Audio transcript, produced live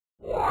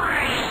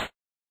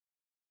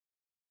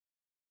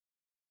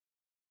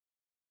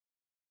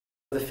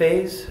The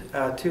phase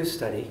 2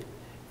 study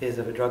is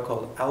of a drug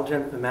called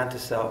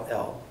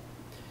Algenpantucel-L.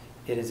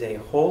 It is a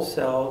whole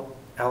cell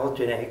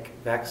allogeneic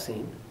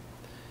vaccine,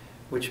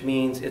 which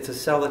means it's a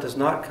cell that does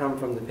not come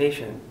from the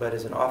patient, but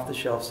is an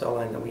off-the-shelf cell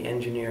line that we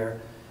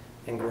engineer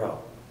and grow.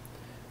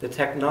 The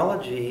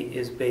technology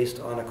is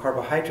based on a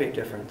carbohydrate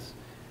difference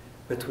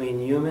between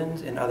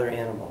humans and other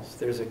animals.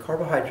 There's a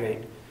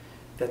carbohydrate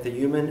that the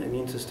human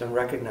immune system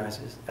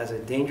recognizes as a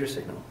danger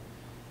signal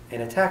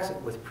and attacks it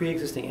with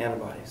pre-existing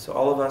antibodies. So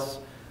all of us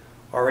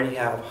already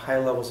have high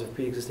levels of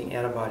pre-existing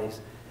antibodies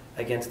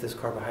against this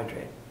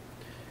carbohydrate.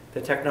 The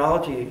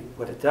technology,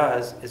 what it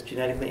does, is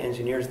genetically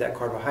engineers that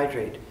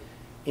carbohydrate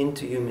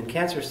into human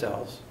cancer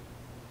cells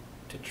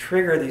to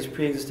trigger these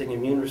pre-existing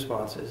immune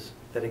responses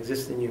that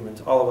exist in humans,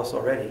 all of us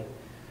already,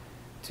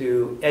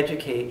 to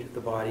educate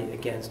the body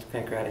against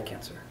pancreatic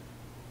cancer.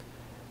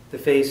 The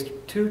phase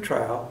 2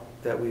 trial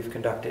that we've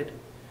conducted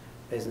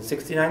is in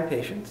 69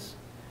 patients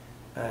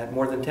at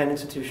more than 10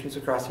 institutions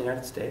across the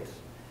United States,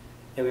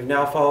 and we've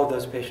now followed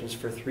those patients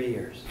for 3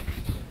 years.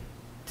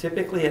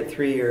 Typically at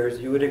 3 years,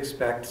 you would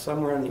expect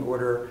somewhere in the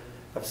order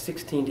of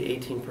 16 to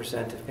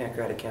 18% of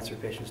pancreatic cancer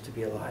patients to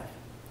be alive.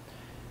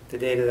 The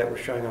data that we're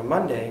showing on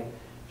Monday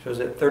shows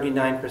that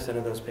 39%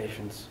 of those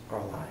patients are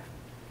alive,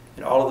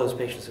 and all of those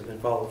patients have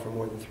been followed for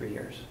more than 3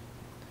 years.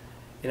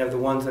 And of the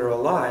ones that are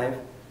alive,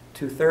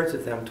 2/3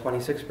 of them,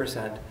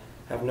 26%,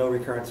 have no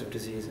recurrence of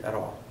disease at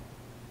all.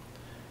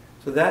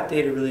 So that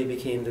data really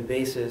became the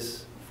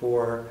basis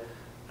for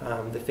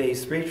the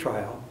phase 3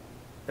 trial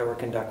that we're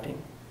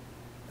conducting.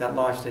 That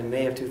launched in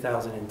May of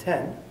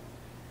 2010,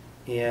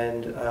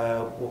 and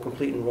we'll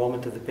complete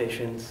enrollment of the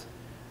patients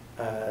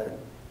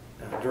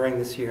during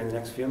this year in the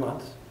next few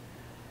months.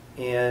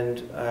 And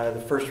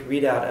the first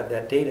readout of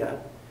that data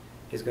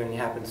is going to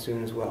happen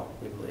soon as well,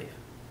 we believe.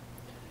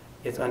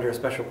 It's under a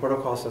special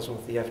protocol assessment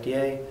with the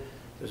FDA.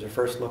 There's a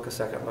first look, a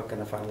second look,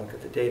 and a final look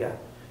at the data.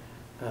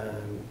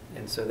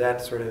 And so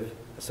that's sort of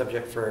a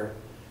subject for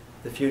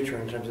the future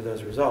in terms of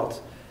those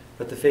results.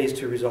 But the phase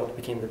 2 result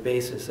became the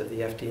basis of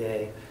the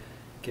FDA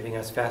giving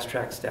us fast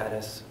track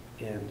status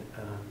and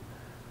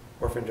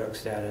orphan drug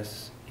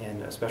status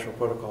and a special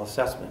protocol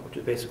assessment, which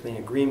is basically an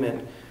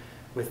agreement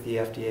with the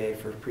FDA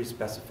for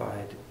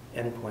pre-specified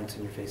endpoints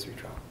in your phase 3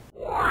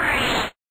 trial.